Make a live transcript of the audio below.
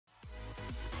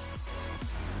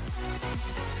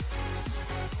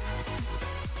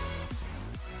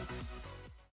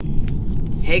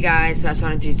Hey guys,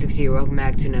 Sonic360 here. Welcome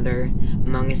back to another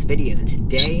Among Us video. And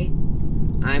today,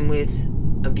 I'm with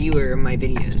a viewer of my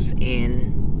videos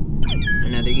and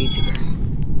another YouTuber.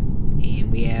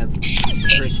 And we have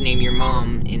first name your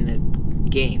mom in the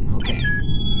game. Okay.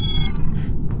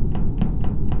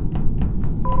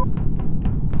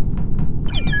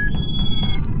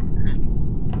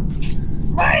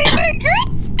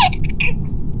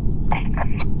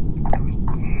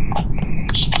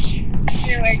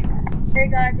 Anyway, hey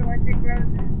guys, I want to take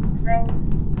Rose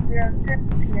 06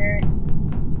 here,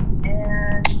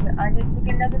 and I need to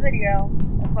make another video.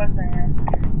 Of course I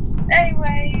am.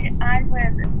 Anyway, I'm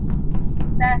with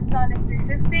that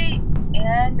Sonic360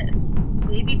 and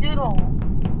Baby Doodle.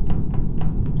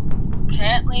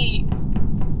 Apparently,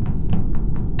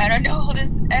 I don't know who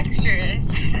this extra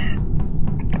is. How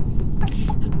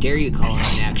dare you call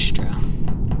her an extra?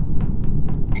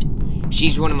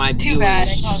 She's one of my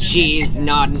viewers. She is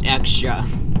not an extra.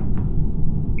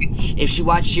 If she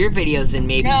watched your videos, then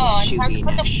maybe she would be an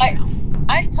extra.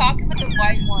 I'm talking about the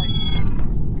white one.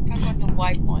 I'm talking about the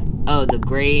white one. Oh, the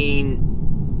green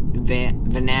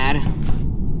Vanad?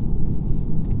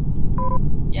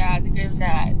 Yeah, the green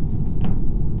Vanad.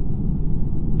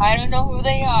 I don't know who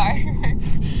they are.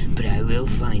 But I will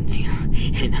find you.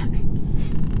 And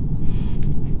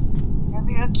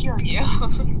maybe I'll kill you.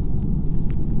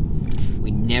 We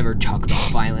never talk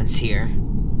about violence here.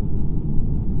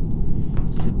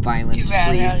 It's a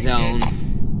violence-free zone.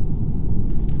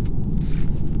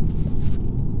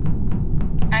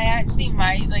 I actually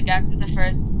might, like, after the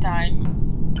first time,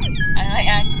 I might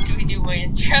actually do my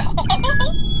intro.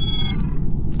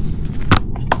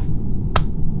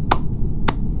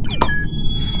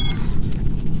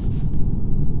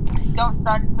 Don't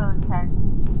start until it's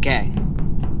 10. Okay.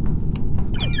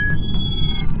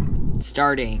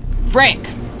 Starting. Frick!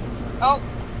 Oh.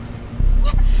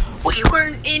 We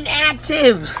weren't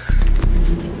inactive!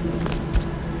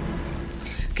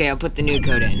 Okay, I'll put the new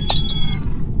code in.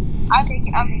 I'll make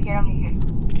it.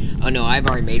 Oh no, I've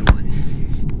already made one.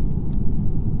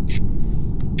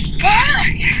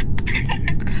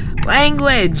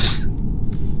 Language!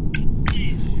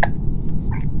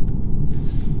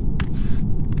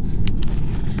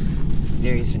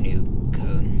 There is a new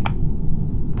code.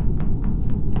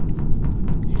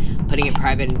 Putting it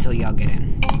private until y'all get in.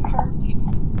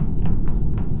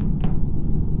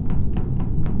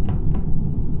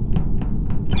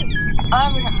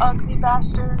 I'm an ugly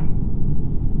bastard.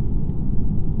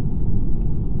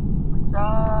 What's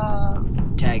up?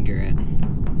 Tiger it.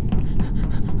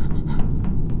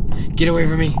 Get away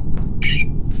from me.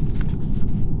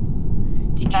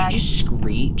 Did you just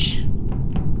screech?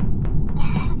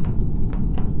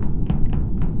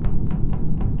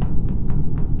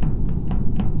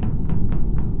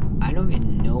 I don't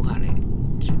even know how to. I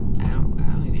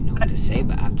don't even know what to say.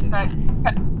 But after that,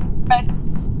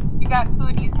 you got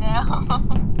cooties now.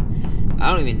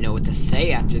 I don't even know what to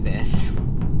say after this.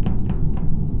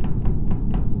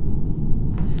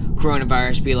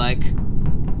 Coronavirus be like,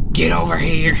 get over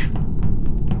here.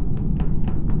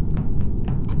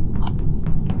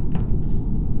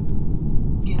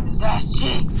 Give his ass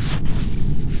cheeks.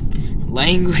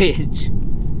 Language.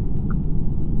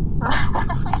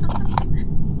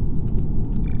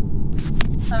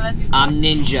 I'm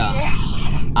Ninja.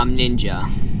 I'm Ninja.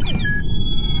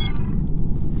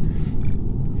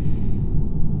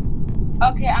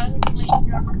 Okay, I'm gonna make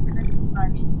my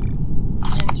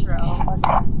intro.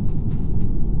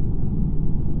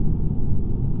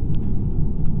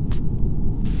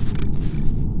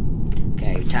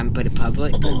 Okay, time to put it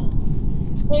public.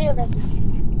 Hey, that's it.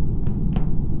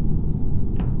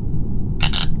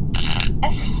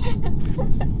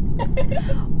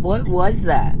 What was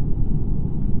that?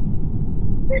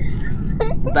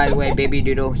 By the way, Baby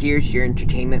Doodle, here's your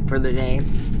entertainment for the day.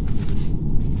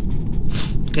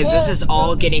 Because this is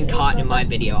all getting caught in my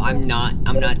video. I'm not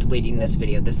deleting this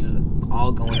video. This is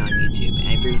all going on YouTube.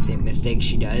 Every mistake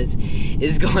she does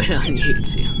is going on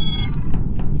YouTube.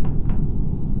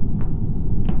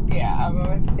 Yeah, I'm a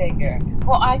mistaker.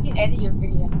 Well, I can edit your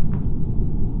video.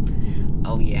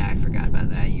 Oh yeah, I forgot about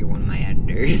that. You're one of my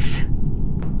editors.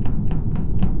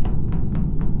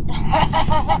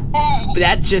 But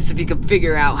that's just if you can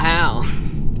figure out how.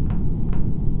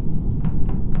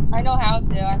 I know how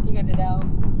to. I figured it out.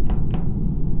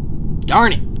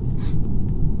 Darn it!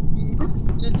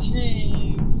 Mr.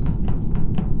 Cheese.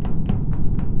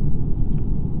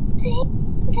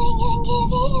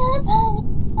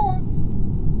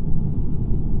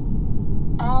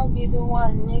 I'll be the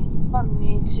one if you want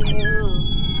me to.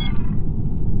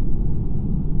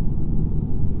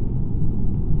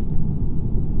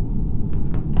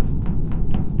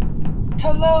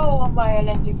 Hello, my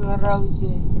electrical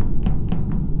roses.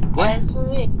 What? As for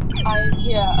me, I am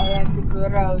here, electrical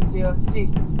rose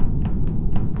 06.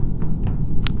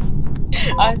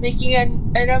 I'm making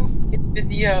an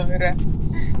video.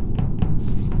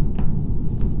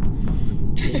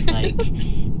 Just like,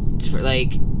 it's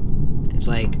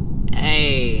like,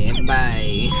 hey,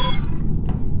 bye.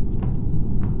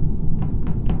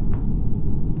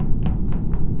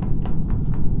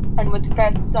 And with the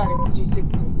fat Sonic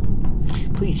 260.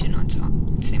 Please do not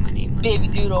say my name like Baby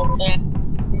that. Doodle and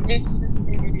Mrs.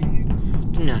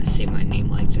 Do not say my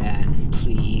name like that,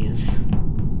 please.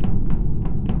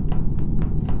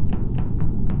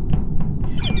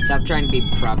 Stop trying to be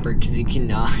proper, because you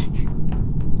cannot.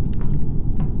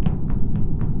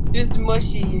 This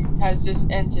Mushy has just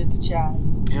entered the chat.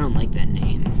 I don't like that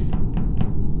name.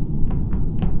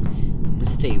 I'm gonna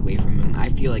stay away from him. I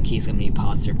feel like he's gonna be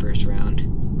imposter first round.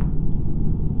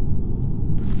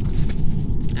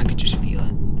 I could just feel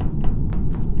it.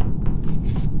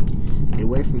 Get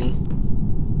away from me.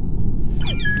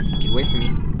 Get away from me.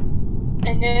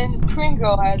 And then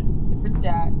Pringle has the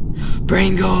chat.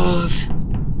 Pringles!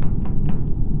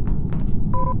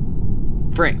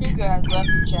 Frick. Pringle has left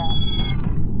the chat.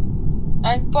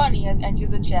 And Funny has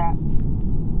entered the chat.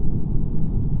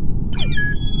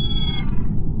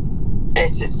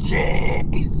 This is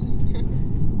cheese.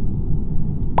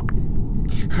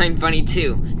 I'm funny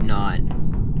too. Not.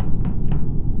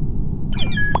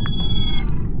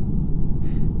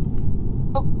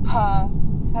 Opa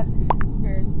has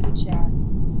entered the chat.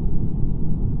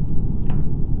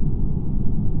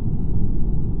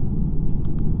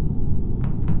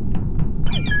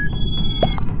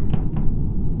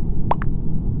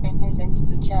 And has entered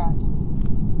the chat.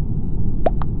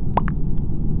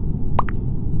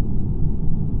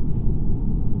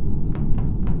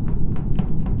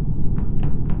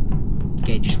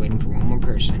 Okay, just waiting for one more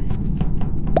person.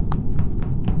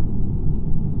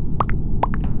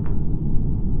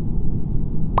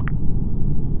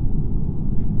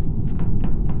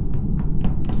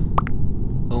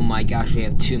 Oh my gosh, we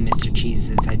have 2 Mr.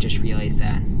 Cheeses. I just realized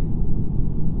that.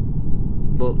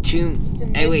 Well, 2. It's a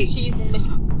Hey, wait. Miss Cheese and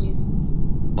Mr. Cheese.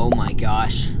 Oh my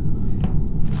gosh.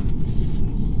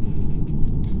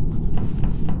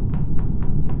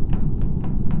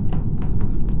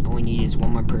 All we need is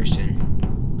one more person.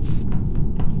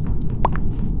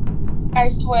 I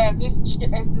swear, if there's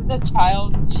a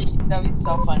child cheese, that'd be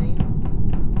so funny.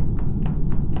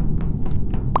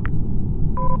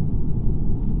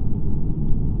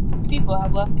 People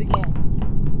have left the game.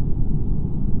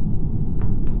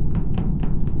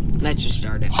 Let's just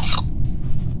start it.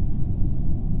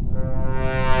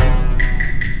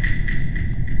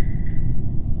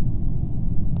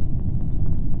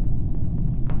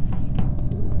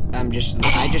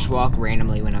 I just walk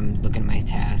randomly when I'm looking at my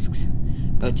tasks.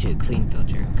 Go to clean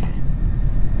filter, okay.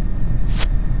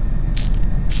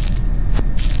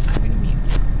 I'm gonna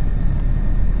mute.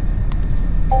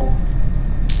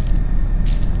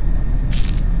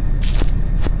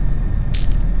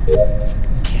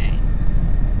 Okay.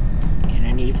 And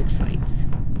I need to fix lights.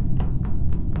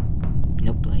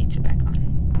 Nope, lights are back on.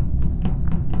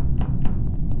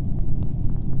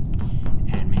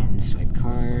 Admin, swipe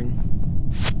card.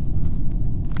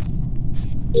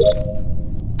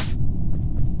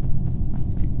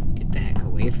 Get the heck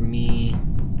away from me.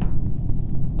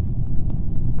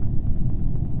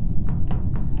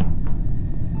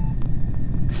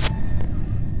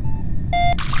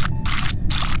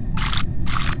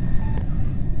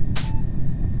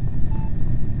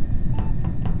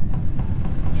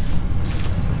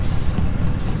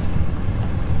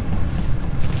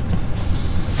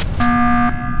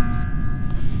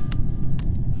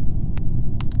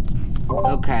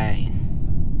 Okay.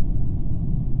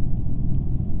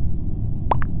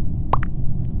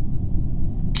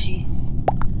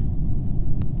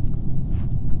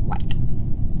 What?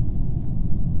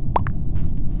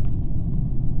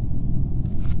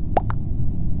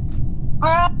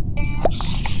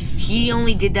 He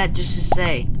only did that just to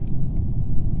say.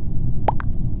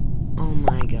 Oh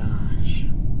my gosh.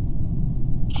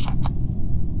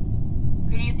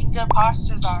 Who do you think the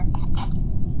imposters are?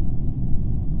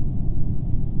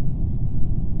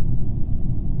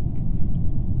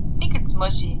 I think it's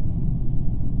Mushy.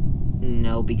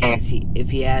 No, because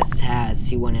if he asked Taz,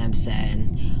 he wouldn't have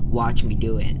said, "Watch me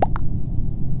do it."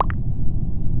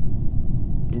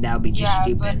 That would be just Yeah,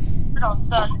 stupid. but we don't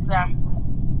suss that.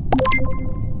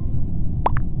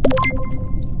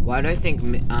 Why do I think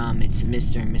it's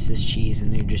Mr. and Mrs. Cheese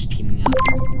and they're just teaming up?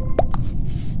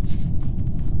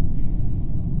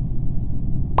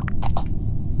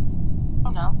 I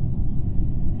don't know.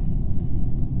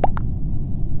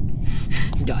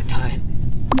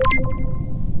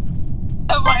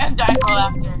 stifle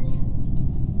laughter.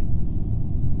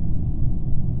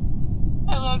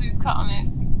 I love these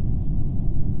comments.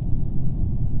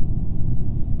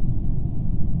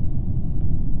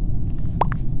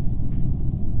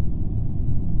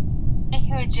 I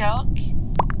hear a joke.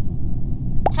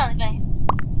 Tell me, guys.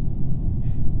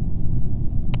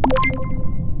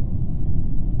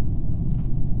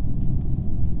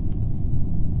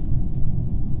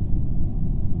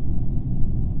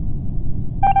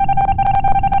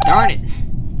 Darn it!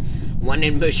 One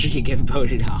in Mushy to get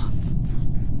voted off.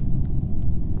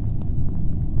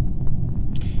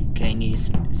 Okay, I need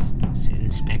to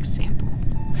inspect sample.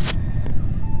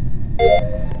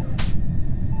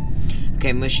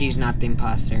 Okay, Mushy's not the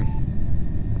imposter.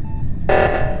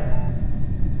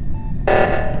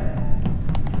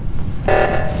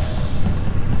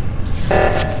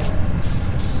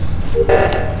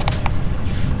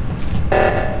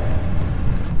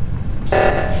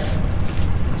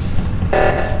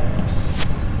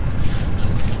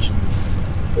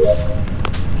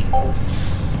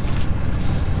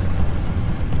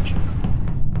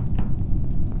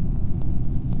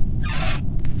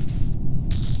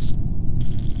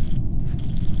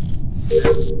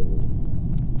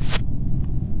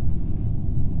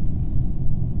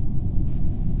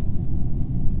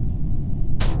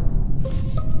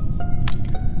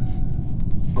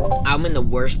 I'm in the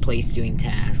worst place doing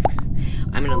tasks.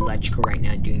 I'm in electrical right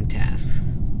now doing tasks.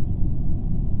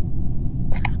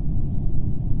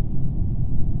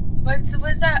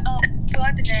 What's that? Oh,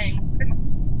 forgot the name. What's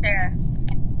chair?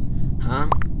 Huh?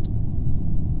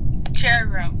 Chair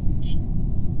room.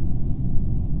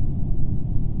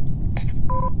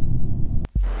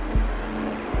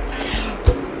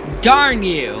 Darn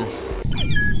you!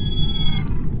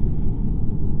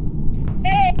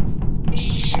 Hey!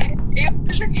 It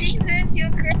was the cheeses,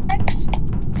 you're correct.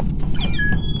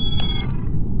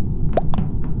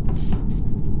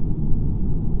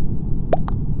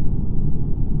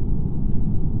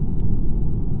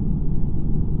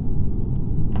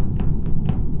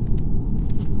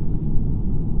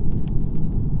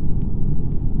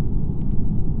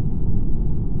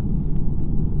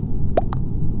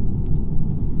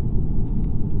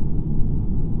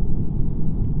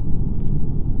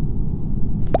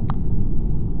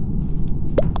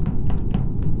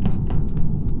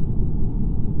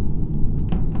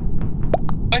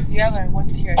 What's yellow and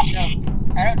what's here? No,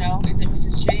 I don't know. Is it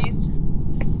Mrs. Cheese?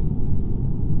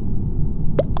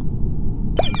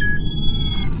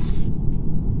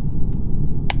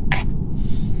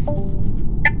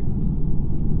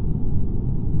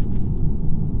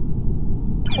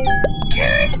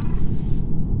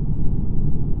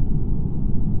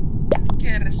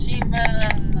 Hiroshima.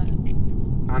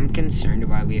 I'm concerned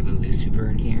why we have a Lucifer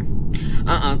in here.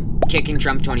 Kicking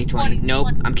Trump 2020. Nope.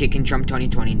 I'm kicking Trump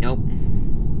 2020. Nope.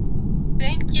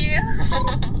 Thank you.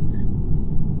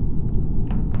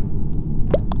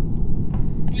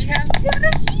 We have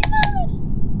Hiroshima.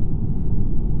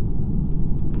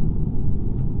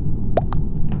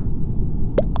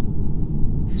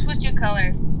 What's your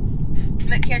color?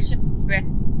 Let Kesha red.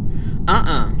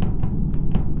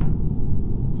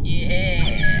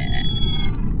 Yeah.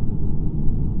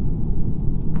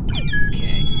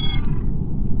 Okay.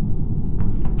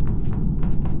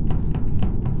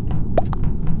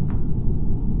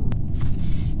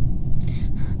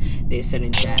 They said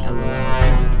in chat, LOL,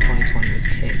 Trump 2020 was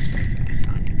kicked by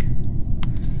Sonic.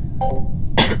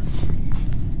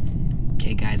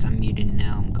 Okay, guys, I'm muted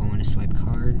now. I'm going to swipe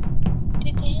card.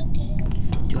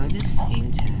 Do I have the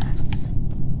same tasks?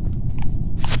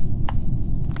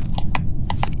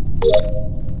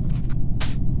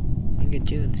 I think I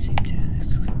do have the same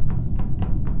tasks.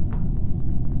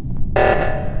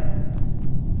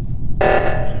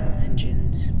 Kill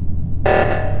engines.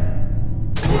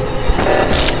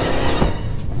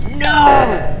 No!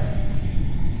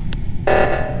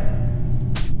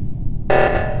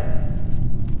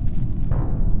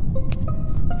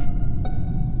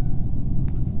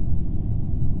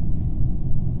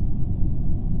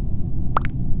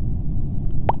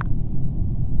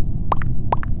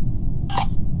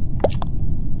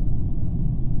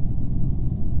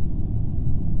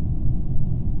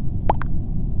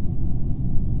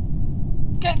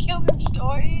 Got killed in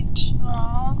storage.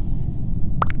 Aww.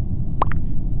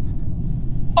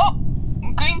 Oh!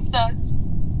 Green sus.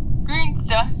 Green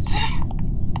sus.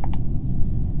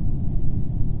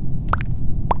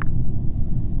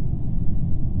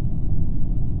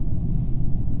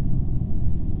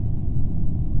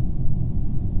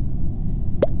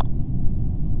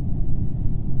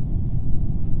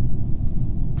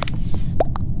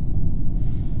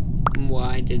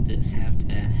 Why did this have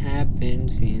to happen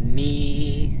Rosie and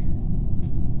me.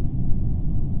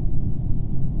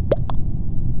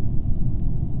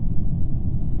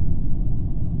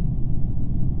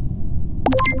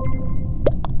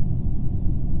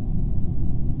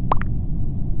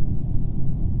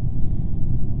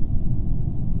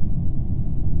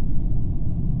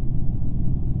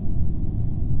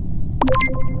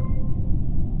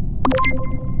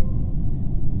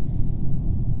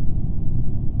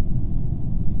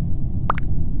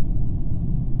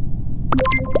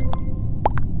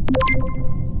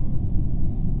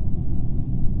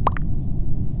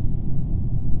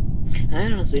 I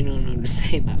honestly don't know what to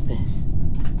say about this.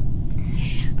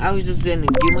 I was just gonna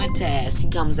do my task. He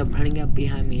comes up running up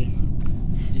behind me.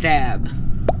 Stab.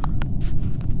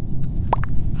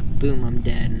 Boom, I'm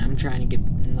dead. And I'm trying to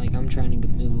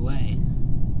move away.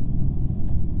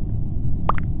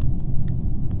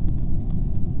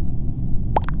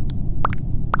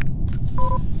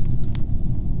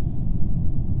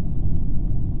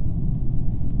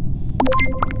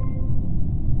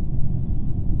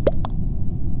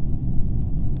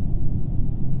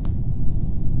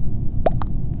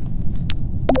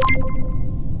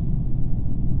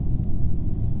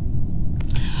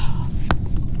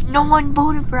 No one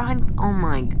voted for him. Oh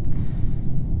my.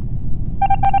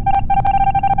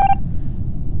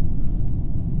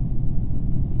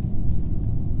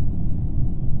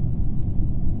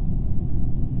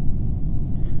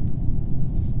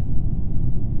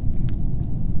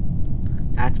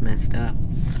 That's messed up.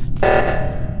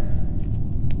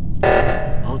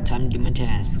 Oh, time to do my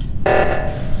tasks.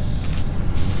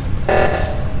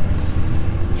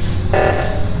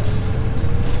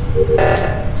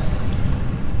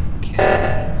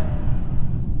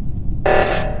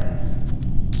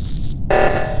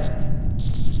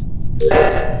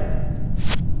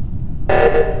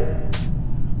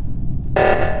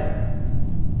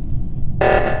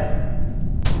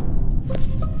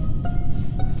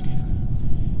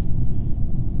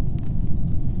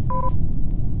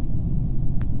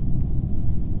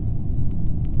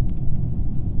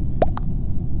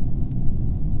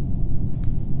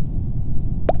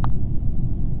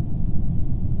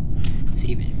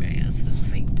 See if anybody else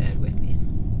is like dead with me.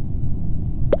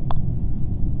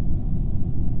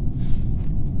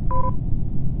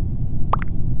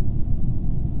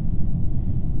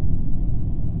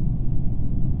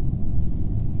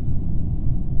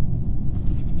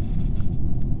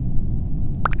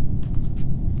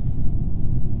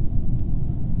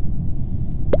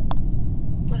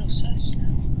 Little sus now.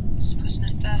 This person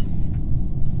I thought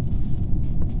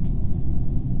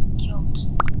killed.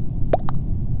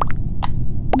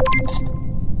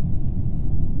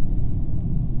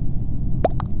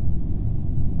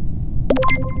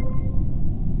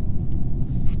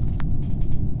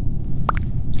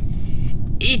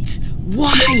 It's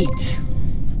white!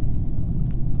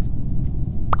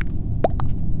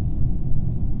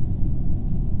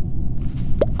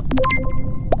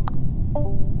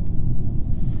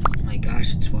 Oh my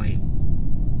gosh, it's white.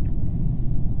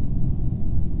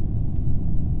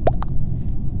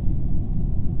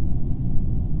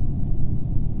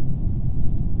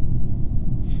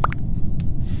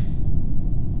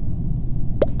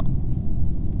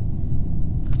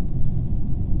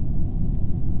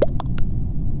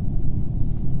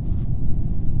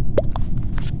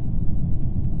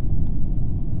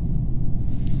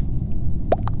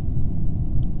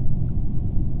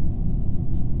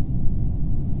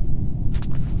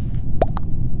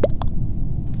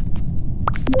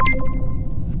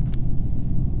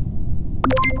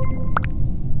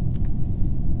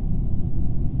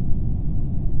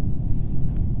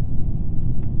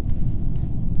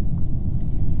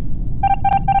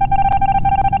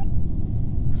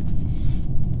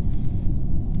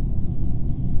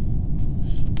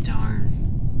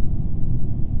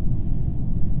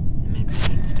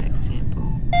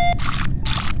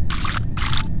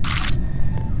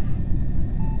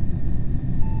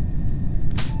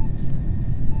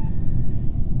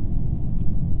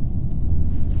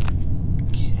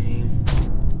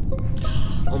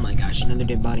 Another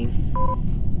dead body.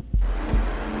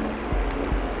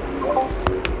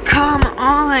 Come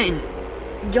on!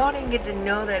 Y'all didn't get to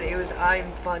know that it was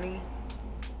I'm funny.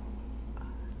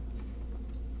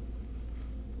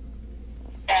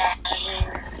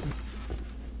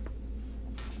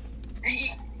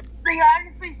 They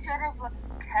honestly should have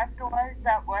kept the ones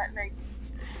that went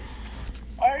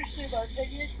honestly, my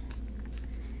opinion,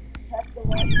 kept the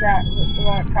ones that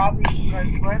were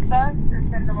probably worth us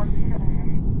instead of the ones that killed them.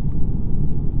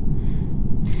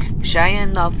 Should I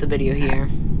end off the video here?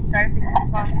 Try to think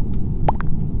of fun.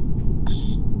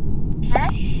 Huh?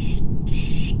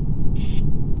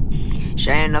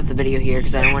 Should I end off the video here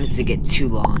because I don't want it to get too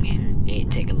long and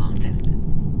it take a long time to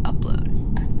upload.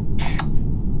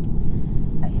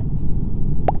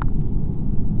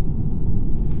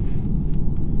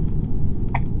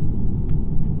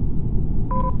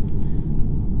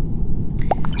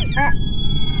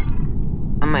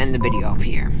 I'm gonna end the video off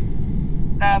here.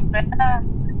 I'm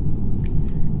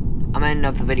gonna end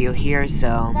off the video here,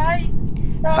 so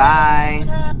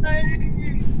bye.